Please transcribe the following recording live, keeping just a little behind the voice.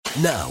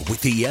Now, with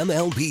the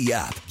MLB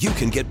app, you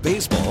can get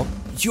baseball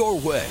your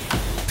way.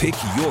 Pick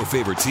your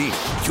favorite team,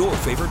 your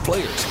favorite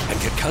players, and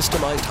get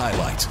customized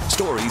highlights,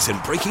 stories,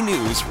 and breaking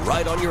news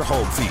right on your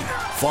home feed.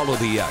 Follow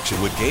the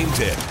action with Game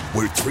 10,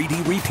 where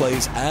 3D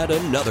replays add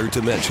another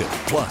dimension.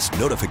 Plus,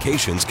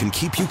 notifications can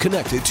keep you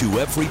connected to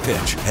every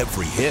pitch,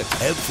 every hit,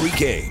 every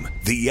game.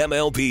 The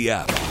MLB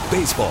app.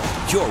 Baseball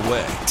your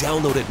way.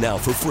 Download it now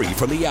for free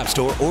from the App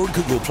Store or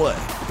Google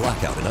Play.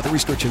 Blackout and other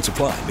restrictions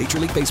apply. Major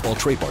League Baseball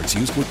trademarks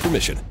used with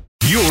permission.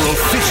 Your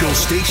official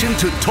station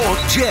to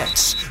talk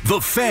Jets. The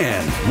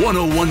Fan,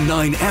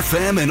 101.9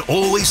 FM and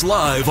always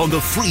live on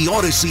the free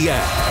Odyssey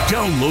app.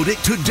 Download it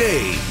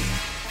today.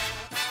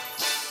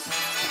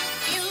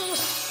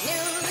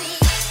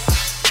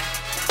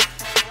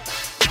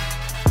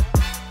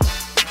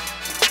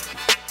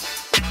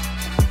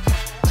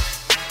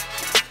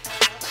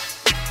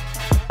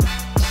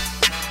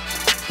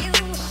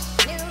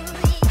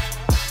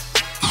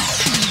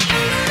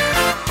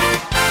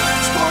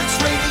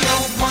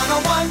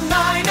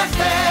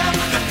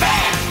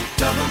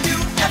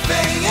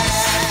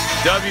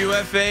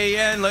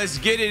 WFAN, let's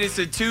get it. It's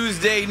a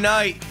Tuesday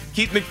night.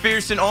 Keith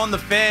McPherson on the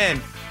Fan.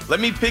 Let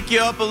me pick you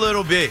up a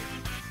little bit.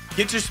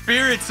 Get your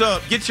spirits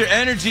up. Get your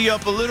energy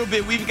up a little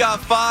bit. We've got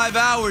 5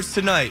 hours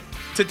tonight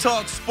to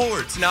talk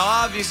sports. Now,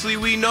 obviously,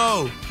 we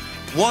know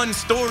one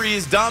story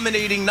is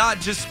dominating not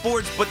just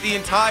sports, but the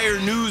entire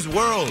news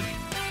world.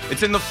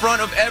 It's in the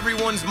front of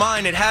everyone's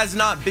mind. It has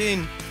not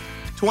been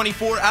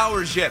 24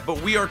 hours yet,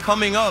 but we are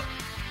coming up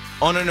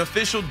on an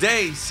official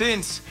day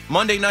since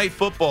Monday Night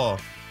Football.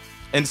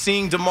 And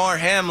seeing Damar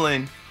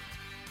Hamlin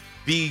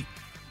be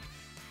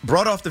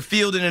brought off the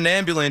field in an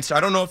ambulance. I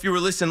don't know if you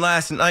were listening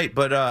last night,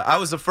 but I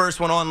was the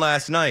first one on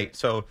last night.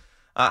 So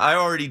I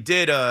already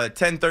did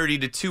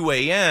 10:30 to 2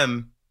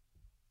 a.m.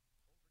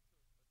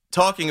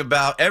 talking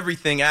about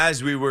everything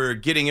as we were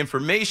getting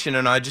information.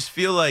 And I just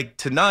feel like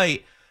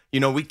tonight,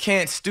 we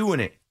can't stew in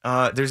it.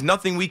 There's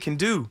nothing we can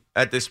do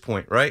at this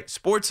point, right?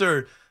 Sports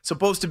are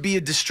supposed to be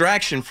a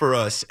distraction for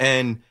us.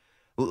 And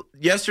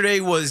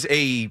yesterday was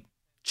a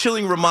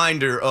chilling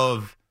reminder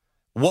of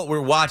what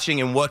we're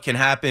watching and what can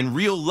happen.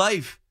 Real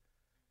life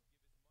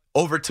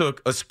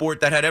overtook a sport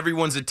that had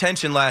everyone's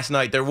attention last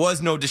night. There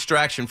was no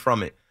distraction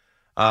from it.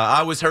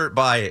 I was hurt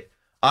by it.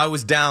 I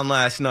was down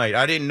last night.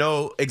 I didn't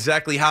know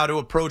exactly how to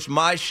approach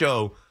my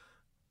show.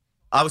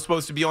 I was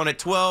supposed to be on at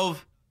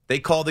 12. They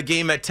called the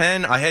game at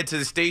 10. I head to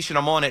the station.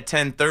 I'm on at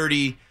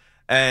 10:30,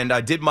 and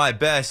I did my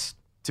best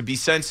to be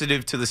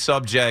sensitive to the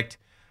subject,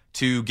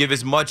 to give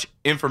as much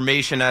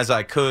information as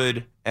I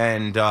could.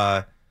 And,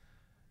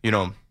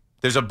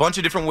 there's a bunch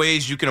of different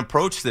ways you can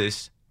approach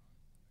this.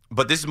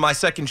 But this is my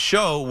second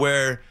show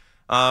where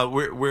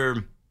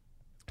we're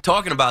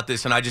talking about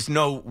this, and I just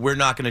know we're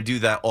not going to do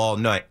that all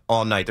night.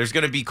 There's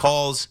going to be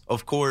calls,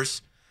 of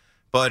course.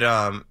 But,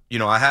 I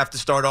have to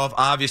start off,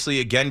 obviously,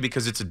 again,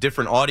 because it's a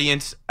different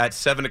audience at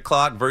 7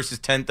 o'clock versus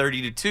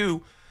 10:30 to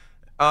 2,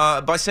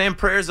 by saying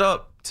prayers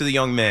up to the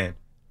young man.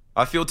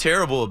 I feel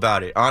terrible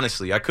about it,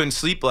 honestly. I couldn't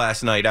sleep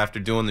last night after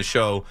doing the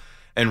show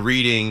and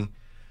reading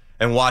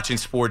and watching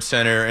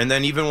SportsCenter, and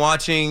then even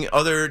watching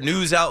other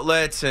news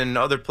outlets and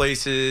other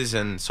places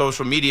and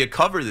social media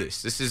cover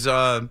this. This is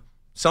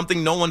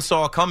something no one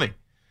saw coming,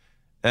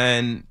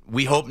 and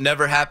we hope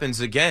never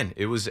happens again.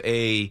 It was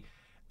a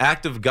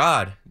act of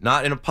God,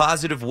 not in a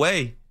positive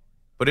way,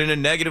 but in a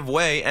negative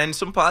way, and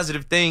some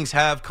positive things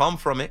have come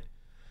from it.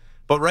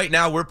 But right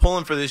now, we're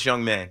pulling for this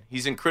young man.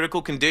 He's in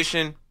critical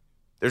condition.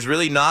 There's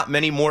really not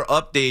many more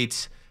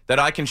updates that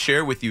I can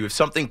share with you. If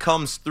something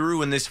comes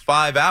through in this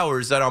 5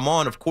 hours that I'm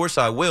on, of course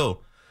I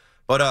will.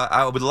 But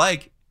I would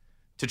like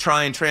to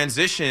try and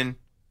transition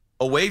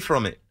away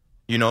from it.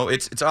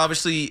 It's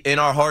obviously in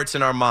our hearts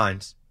and our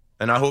minds.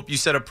 And I hope you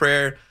said a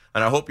prayer,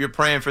 and I hope you're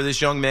praying for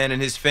this young man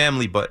and his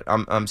family. But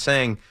I'm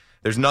saying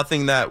there's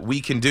nothing that we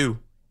can do.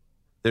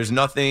 There's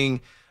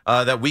nothing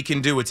that we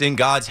can do. It's in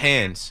God's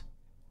hands.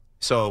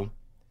 So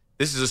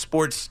this is a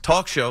sports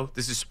talk show.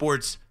 This is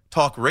sports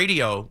talk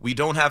radio. We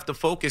don't have to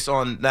focus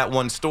on that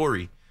one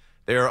story.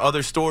 There are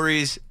other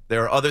stories.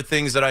 There are other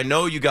things that I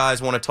know you guys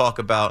want to talk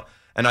about.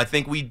 And I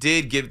think we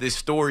did give this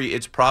story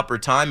its proper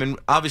time. And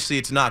obviously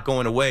it's not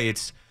going away.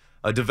 It's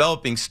a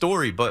developing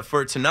story. But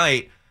for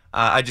tonight,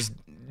 I just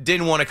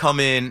didn't want to come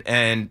in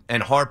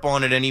and harp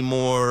on it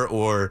anymore,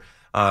 or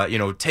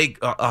take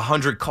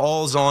 100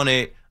 calls on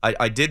it.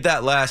 I did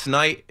that last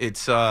night.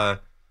 It's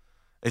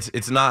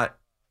not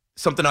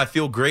something I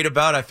feel great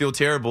about. I feel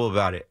terrible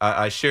about it.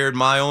 I shared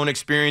my own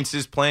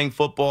experiences playing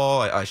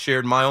football. I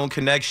shared my own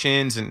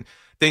connections and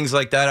things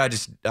like that.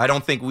 I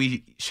don't think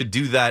we should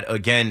do that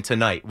again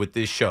tonight with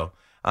this show.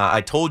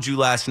 I told you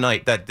last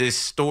night that this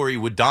story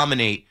would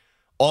dominate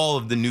all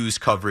of the news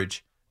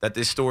coverage, that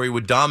this story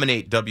would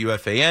dominate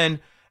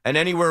WFAN and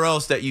anywhere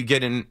else that you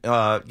get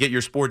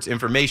your sports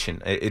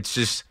information. It's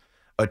just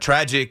a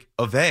tragic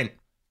event.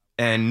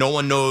 And no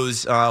one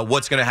knows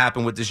what's going to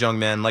happen with this young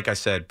man. Like I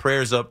said,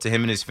 prayers up to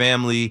him and his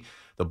family,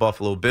 the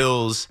Buffalo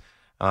Bills.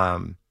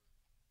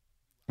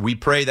 We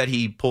pray that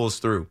he pulls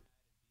through.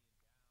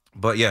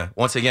 But yeah,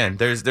 once again,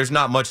 there's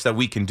not much that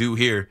we can do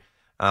here.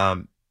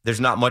 There's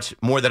not much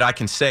more that I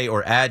can say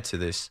or add to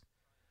this.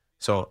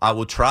 So I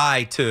will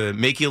try to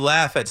make you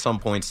laugh at some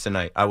points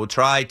tonight. I will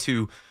try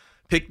to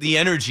pick the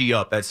energy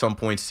up at some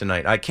points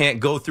tonight. I can't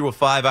go through a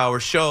 5-hour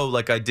show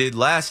like I did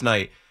last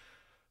night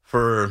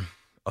for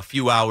a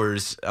few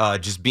hours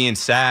just being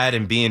sad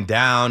and being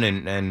down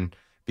and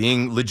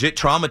being legit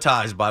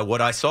traumatized by what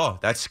I saw.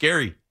 That's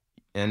scary.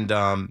 And,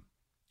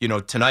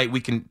 tonight we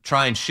can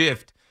try and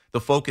shift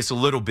the focus a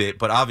little bit.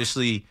 But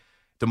obviously,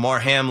 Damar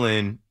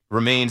Hamlin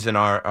remains in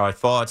our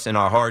thoughts, in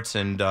our hearts,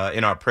 and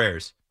in our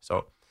prayers.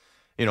 So,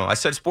 I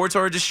said sports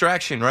are a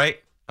distraction, right?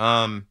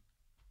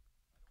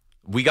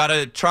 We got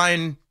to try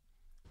and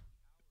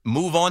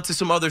move on to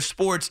some other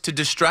sports to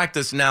distract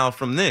us now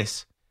from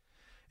this.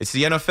 It's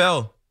the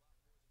NFL.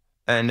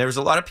 And there's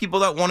a lot of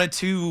people that wanted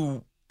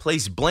to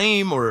place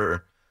blame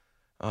or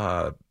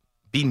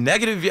be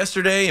negative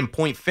yesterday and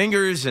point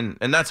fingers, and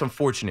that's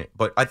unfortunate.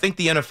 But I think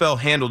the NFL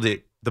handled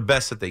it the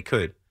best that they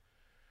could.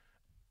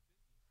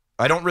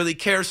 I don't really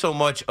care so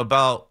much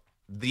about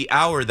the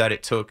hour that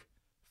it took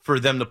for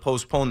them to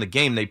postpone the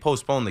game. They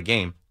postponed the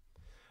game.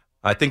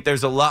 I think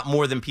there's a lot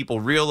more than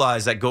people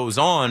realize that goes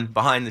on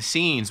behind the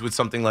scenes with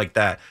something like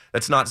that.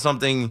 That's not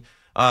something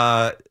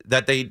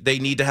that they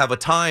need to have a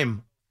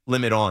time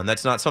limit on.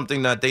 That's not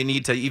something that they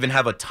need to even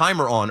have a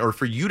timer on or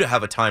for you to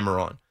have a timer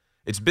on.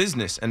 It's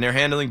business, and they're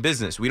handling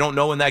business. We don't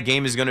know when that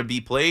game is going to be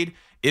played,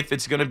 if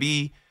it's going to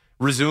be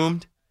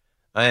resumed,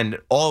 and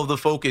all of the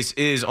focus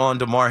is on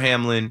Damar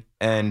Hamlin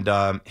and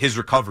his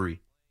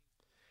recovery.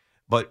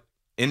 But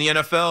in the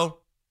NFL,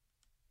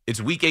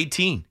 it's Week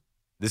 18.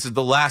 This is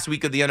the last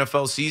week of the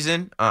NFL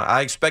season.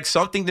 I expect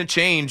something to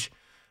change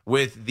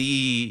with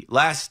the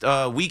last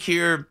week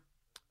here,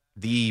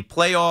 the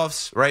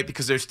playoffs, right?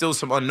 Because there's still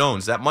some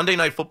unknowns. That Monday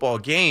Night Football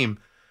game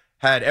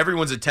had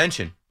everyone's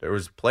attention. There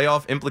was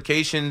playoff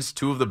implications,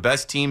 two of the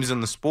best teams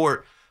in the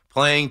sport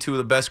playing, two of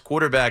the best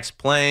quarterbacks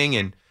playing.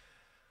 And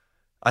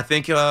I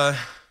think,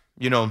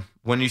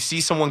 when you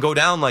see someone go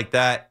down like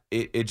that,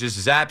 it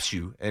just zaps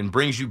you and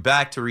brings you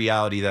back to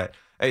reality that,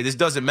 hey, this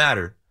doesn't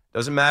matter. It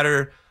doesn't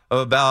matter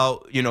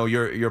about,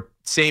 your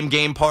same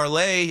game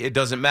parlay. It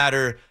doesn't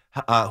matter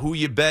who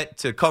you bet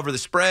to cover the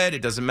spread.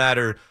 It doesn't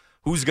matter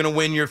who's going to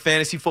win your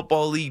fantasy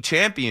football league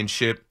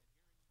championship.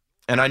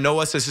 And I know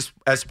us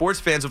as sports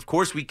fans, of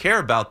course, we care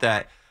about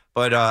that.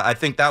 But I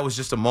think that was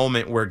just a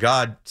moment where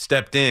God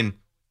stepped in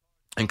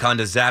and kind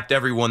of zapped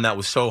everyone that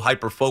was so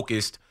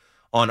hyper-focused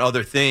on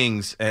other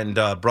things and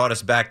brought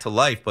us back to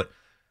life. But,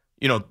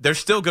 they're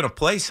still going to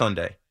play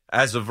Sunday.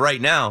 As of right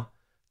now,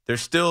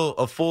 there's still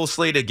a full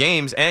slate of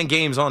games and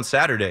games on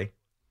Saturday.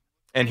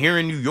 And here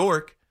in New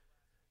York,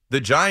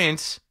 the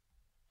Giants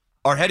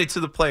are headed to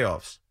the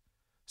playoffs.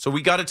 So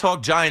we got to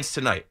talk Giants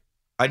tonight.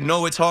 I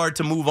know it's hard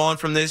to move on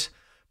from this,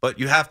 but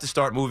you have to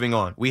start moving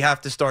on. We have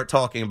to start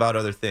talking about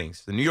other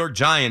things. The New York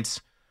Giants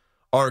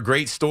are a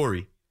great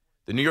story.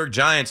 The New York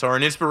Giants are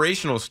an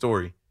inspirational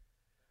story.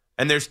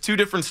 And there's two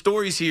different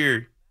stories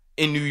here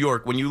in New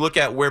York. When you look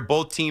at where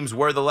both teams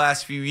were the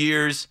last few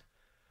years,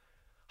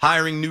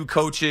 hiring new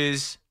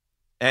coaches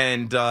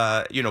and,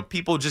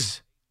 people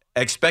just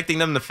expecting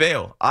them to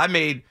fail. I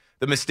made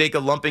the mistake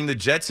of lumping the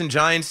Jets and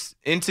Giants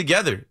in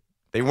together.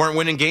 They weren't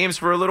winning games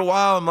for a little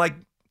while. I'm like,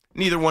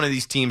 neither one of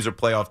these teams are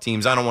playoff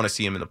teams. I don't want to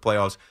see them in the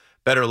playoffs.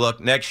 Better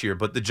luck next year.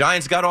 But the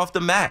Giants got off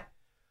the mat.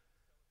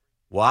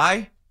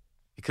 Why?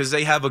 Because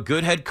they have a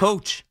good head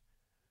coach.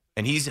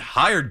 And he's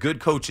hired good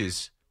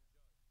coaches.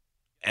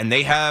 And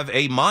they have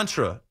a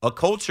mantra, a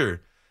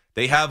culture.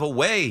 They have a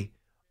way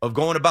of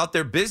going about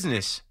their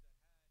business.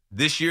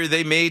 This year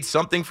they made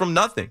something from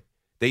nothing.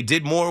 They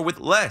did more with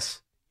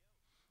less.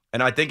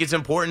 And I think it's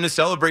important to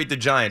celebrate the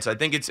Giants. I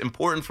think it's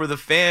important for the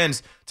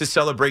fans to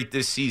celebrate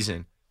this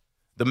season.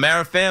 The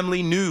Mara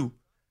family knew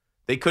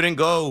they couldn't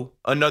go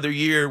another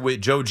year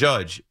with Joe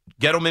Judge.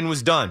 Gettleman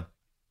was done.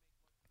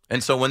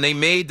 And so when they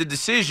made the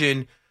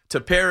decision to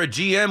pair a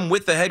GM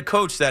with the head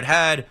coach that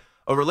had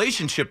a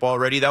relationship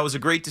already, that was a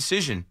great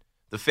decision.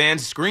 The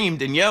fans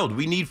screamed and yelled,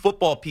 "We need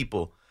football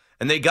people."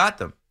 And they got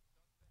them.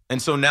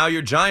 And so now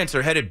your Giants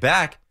are headed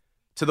back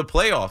to the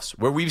playoffs,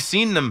 where we've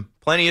seen them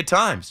plenty of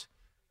times.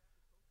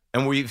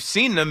 And we've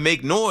seen them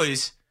make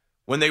noise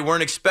when they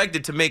weren't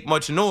expected to make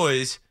much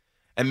noise.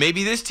 And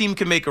maybe this team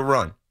can make a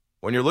run.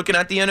 When you're looking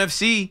at the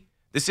NFC,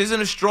 this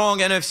isn't a strong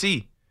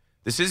NFC.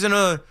 This isn't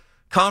a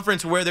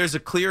conference where there's a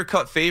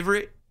clear-cut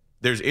favorite.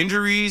 There's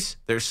injuries.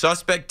 There's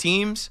suspect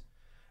teams.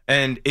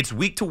 And it's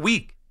week to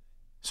week.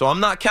 So I'm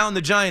not counting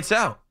the Giants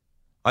out.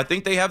 I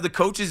think they have the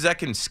coaches that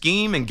can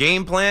scheme and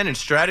game plan and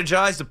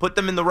strategize to put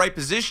them in the right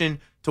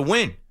position to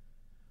win.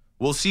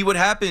 We'll see what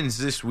happens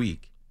this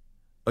week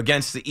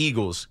against the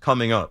Eagles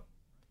coming up.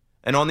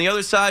 And on the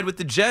other side with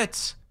the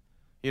Jets,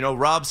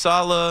 Rob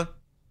Saleh,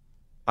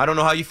 I don't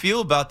know how you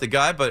feel about the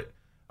guy, but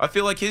I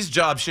feel like his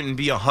job shouldn't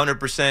be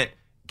 100%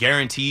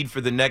 guaranteed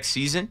for the next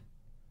season.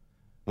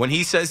 When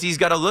he says he's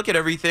got to look at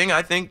everything,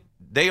 I think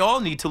they all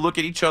need to look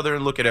at each other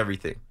and look at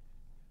everything.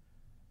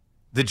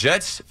 The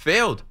Jets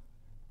failed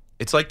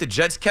It's like the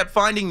Jets kept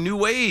finding new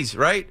ways,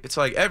 right? It's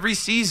like every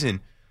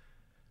season,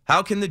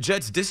 how can the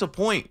Jets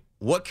disappoint?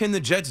 What can the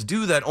Jets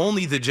do that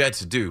only the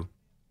Jets do?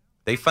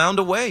 They found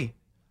a way.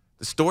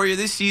 The story of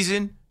this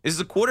season is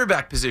the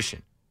quarterback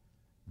position.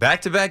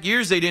 Back-to-back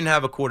years, they didn't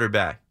have a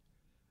quarterback.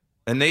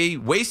 And they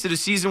wasted a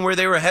season where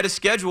they were ahead of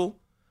schedule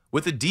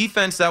with a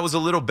defense that was a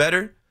little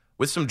better,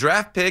 with some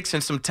draft picks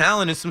and some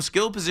talent and some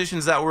skill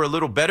positions that were a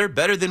little better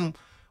than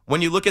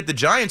when you look at the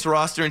Giants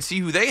roster and see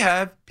who they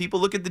have. People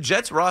look at the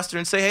Jets roster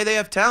and say, hey, they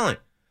have talent.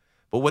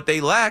 But what they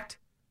lacked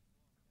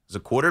was a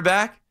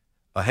quarterback,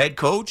 a head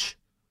coach,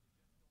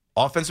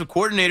 offensive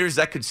coordinators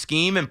that could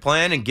scheme and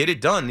plan and get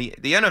it done. The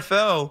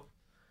NFL,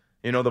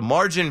 the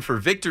margin for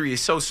victory is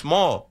so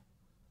small.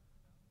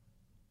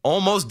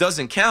 Almost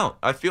doesn't count.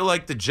 I feel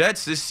like the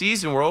Jets this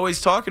season were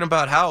always talking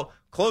about how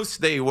close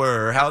they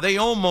were, or how they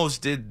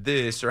almost did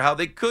this, or how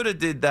they could have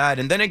did that,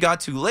 and then it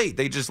got too late.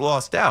 They just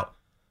lost out.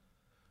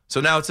 So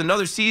now it's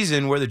another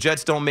season where the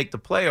Jets don't make the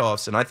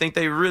playoffs, and I think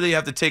they really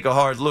have to take a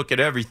hard look at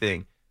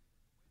everything.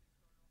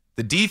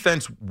 The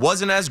defense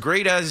wasn't as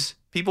great as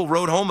people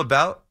wrote home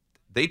about.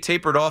 They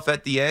tapered off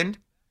at the end,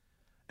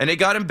 and it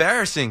got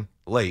embarrassing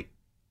late.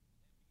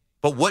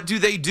 But what do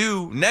they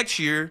do next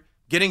year,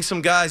 getting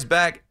some guys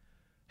back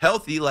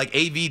healthy like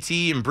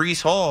AVT and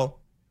Breece Hall,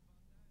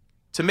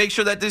 to make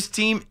sure that this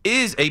team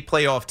is a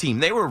playoff team?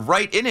 They were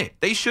right in it.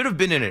 They should have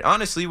been in it,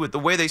 honestly, with the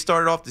way they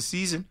started off the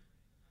season.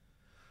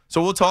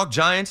 So we'll talk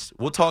Giants.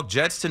 We'll talk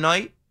Jets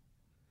tonight.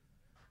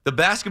 The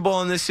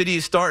basketball in this city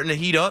is starting to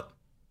heat up.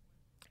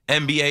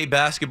 NBA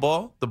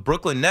basketball. The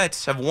Brooklyn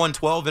Nets have won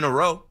 12 in a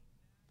row.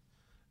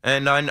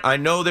 And I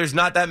know there's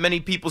not that many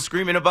people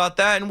screaming about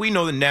that, and we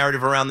know the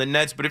narrative around the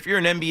Nets. But if you're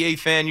an NBA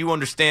fan, you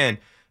understand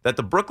that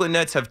the Brooklyn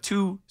Nets have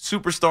two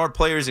superstar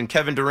players in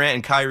Kevin Durant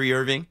and Kyrie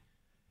Irving,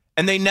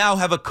 and they now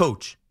have a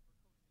coach.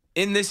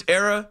 In this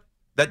era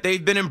that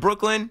they've been in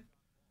Brooklyn,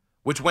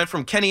 which went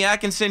from Kenny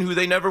Atkinson, who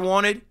they never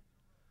wanted,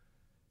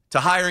 to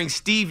hiring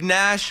Steve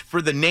Nash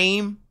for the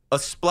name, a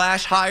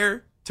splash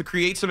hire to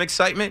create some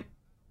excitement,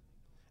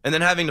 and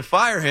then having to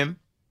fire him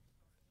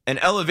and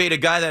elevate a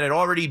guy that had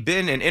already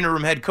been an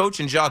interim head coach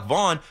in Jacques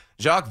Vaughn.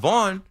 Jacques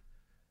Vaughn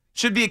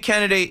should be a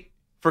candidate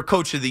for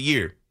Coach of the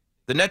Year.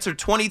 The Nets are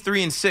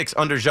 23-6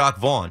 under Jacques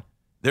Vaughn.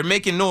 They're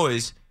making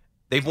noise.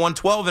 They've won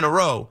 12 in a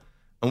row,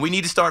 and we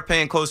need to start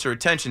paying closer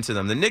attention to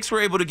them. The Knicks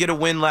were able to get a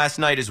win last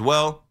night as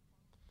well,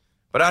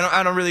 but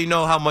I don't really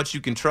know how much you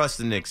can trust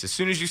the Knicks. As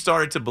soon as you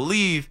started to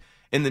believe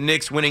in the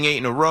Knicks winning 8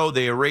 in a row,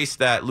 they erased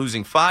that,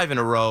 losing 5 in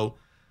a row.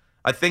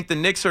 I think the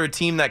Knicks are a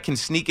team that can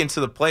sneak into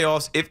the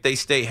playoffs if they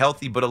stay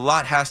healthy, but a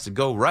lot has to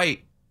go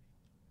right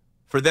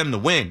for them to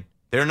win.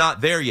 They're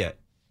not there yet.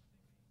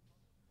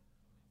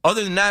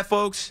 Other than that,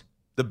 folks,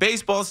 the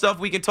baseball stuff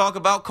we can talk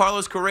about.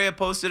 Carlos Correa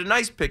posted a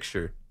nice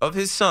picture of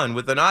his son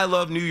with an I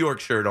Love New York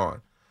shirt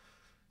on.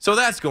 So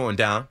that's going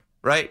down,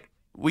 right?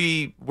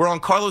 We're on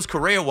Carlos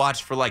Correa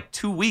watch for like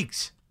 2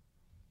 weeks.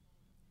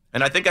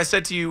 And I think I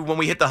said to you when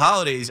we hit the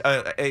holidays,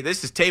 hey,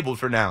 this is tabled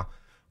for now.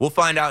 We'll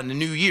find out in the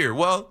new year.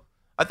 Well,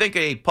 I think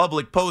a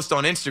public post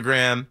on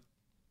Instagram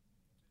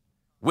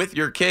with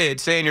your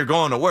kid saying you're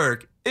going to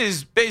work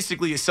is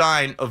basically a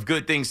sign of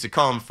good things to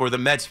come for the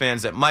Mets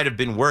fans that might have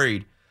been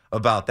worried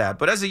about that.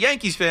 But as a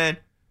Yankees fan,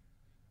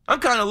 I'm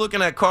kind of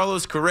looking at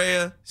Carlos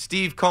Correa,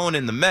 Steve Cohen,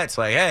 and the Mets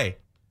like, hey,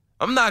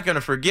 I'm not going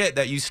to forget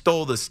that you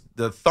stole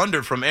the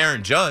thunder from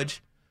Aaron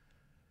Judge.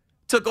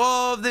 Took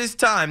all of this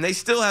time. They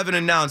still haven't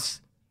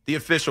announced the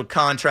official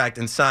contract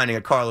and signing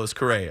of Carlos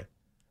Correa.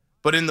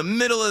 But in the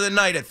middle of the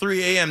night at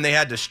 3 a.m., they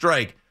had to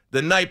strike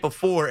the night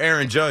before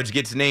Aaron Judge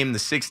gets named the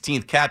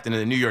 16th captain of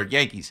the New York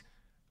Yankees.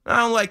 I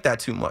don't like that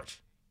too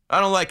much. I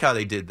don't like how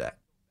they did that.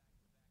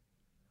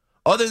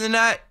 Other than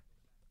that,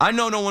 I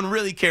know no one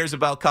really cares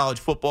about college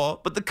football,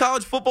 but the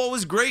college football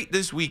was great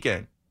this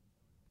weekend.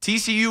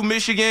 TCU,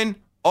 Michigan,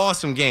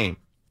 awesome game.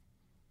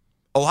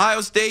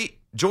 Ohio State,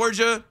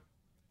 Georgia,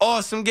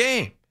 awesome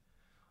game.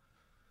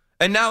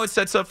 And now it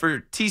sets up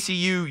for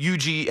TCU,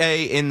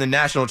 UGA in the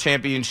national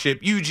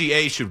championship.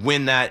 UGA should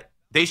win that.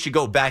 They should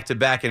go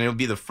back-to-back, and it'll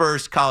be the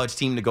first college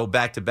team to go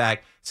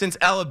back-to-back since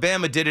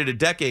Alabama did it a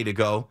decade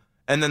ago,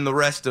 and then the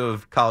rest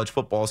of college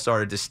football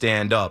started to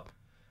stand up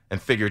and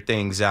figure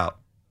things out.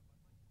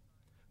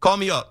 Call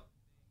me up.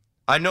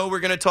 I know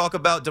we're going to talk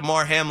about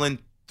Damar Hamlin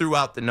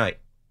throughout the night.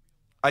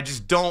 I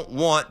just don't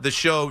want the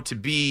show to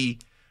be,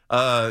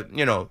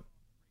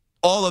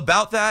 all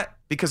about that,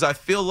 because I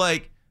feel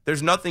like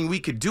there's nothing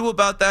we could do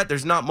about that.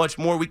 There's not much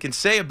more we can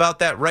say about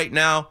that right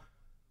now.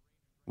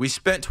 We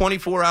spent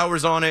 24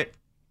 hours on it.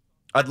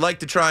 I'd like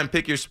to try and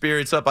pick your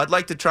spirits up. I'd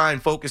like to try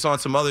and focus on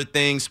some other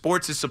things.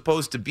 Sports is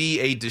supposed to be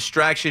a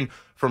distraction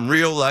from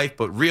real life,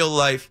 but real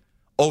life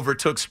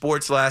overtook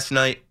sports last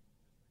night.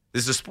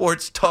 This is a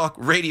sports talk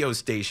radio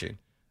station.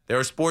 There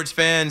are sports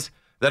fans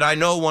that I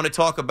know want to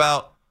talk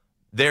about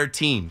their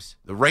teams.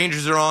 The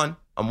Rangers are on.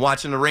 I'm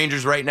watching the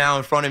Rangers right now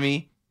in front of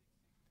me.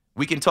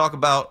 We can talk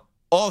about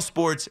all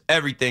sports,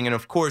 everything, and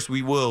of course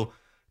we will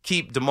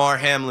keep Damar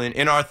Hamlin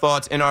in our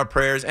thoughts, in our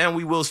prayers, and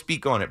we will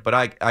speak on it. But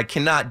I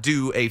cannot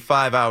do a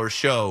 5-hour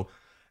show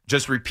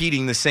just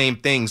repeating the same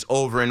things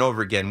over and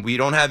over again. We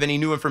don't have any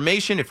new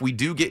information. If we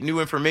do get new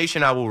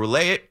information, I will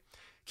relay it.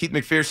 Keith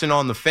McPherson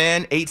on the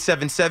Fan,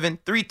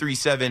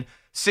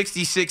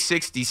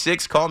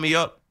 877-337-6666. Call me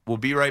up. We'll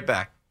be right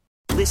back.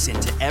 Listen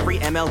to every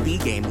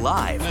MLB game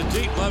live. In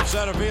the deep left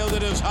center field,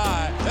 it is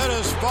high, it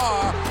is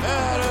far,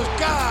 it is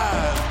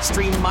gone.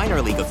 Stream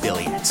minor league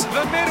affiliates.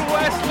 The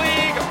Midwest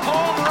League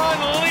home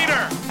run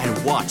leader.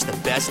 And watch the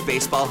best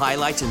baseball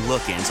highlights and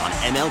look-ins on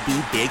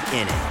MLB Big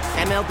Inning.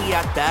 MLB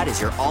At Bat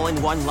is your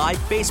all-in-one live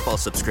baseball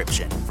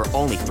subscription for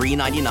only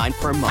 $3.99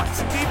 per month.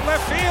 Deep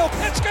left field,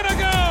 it's gonna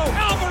go.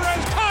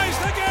 Alvarez ties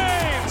the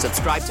game.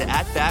 Subscribe to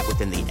At Bat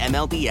within the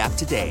MLB app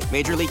today.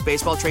 Major League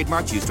Baseball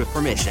trademarks used with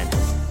permission.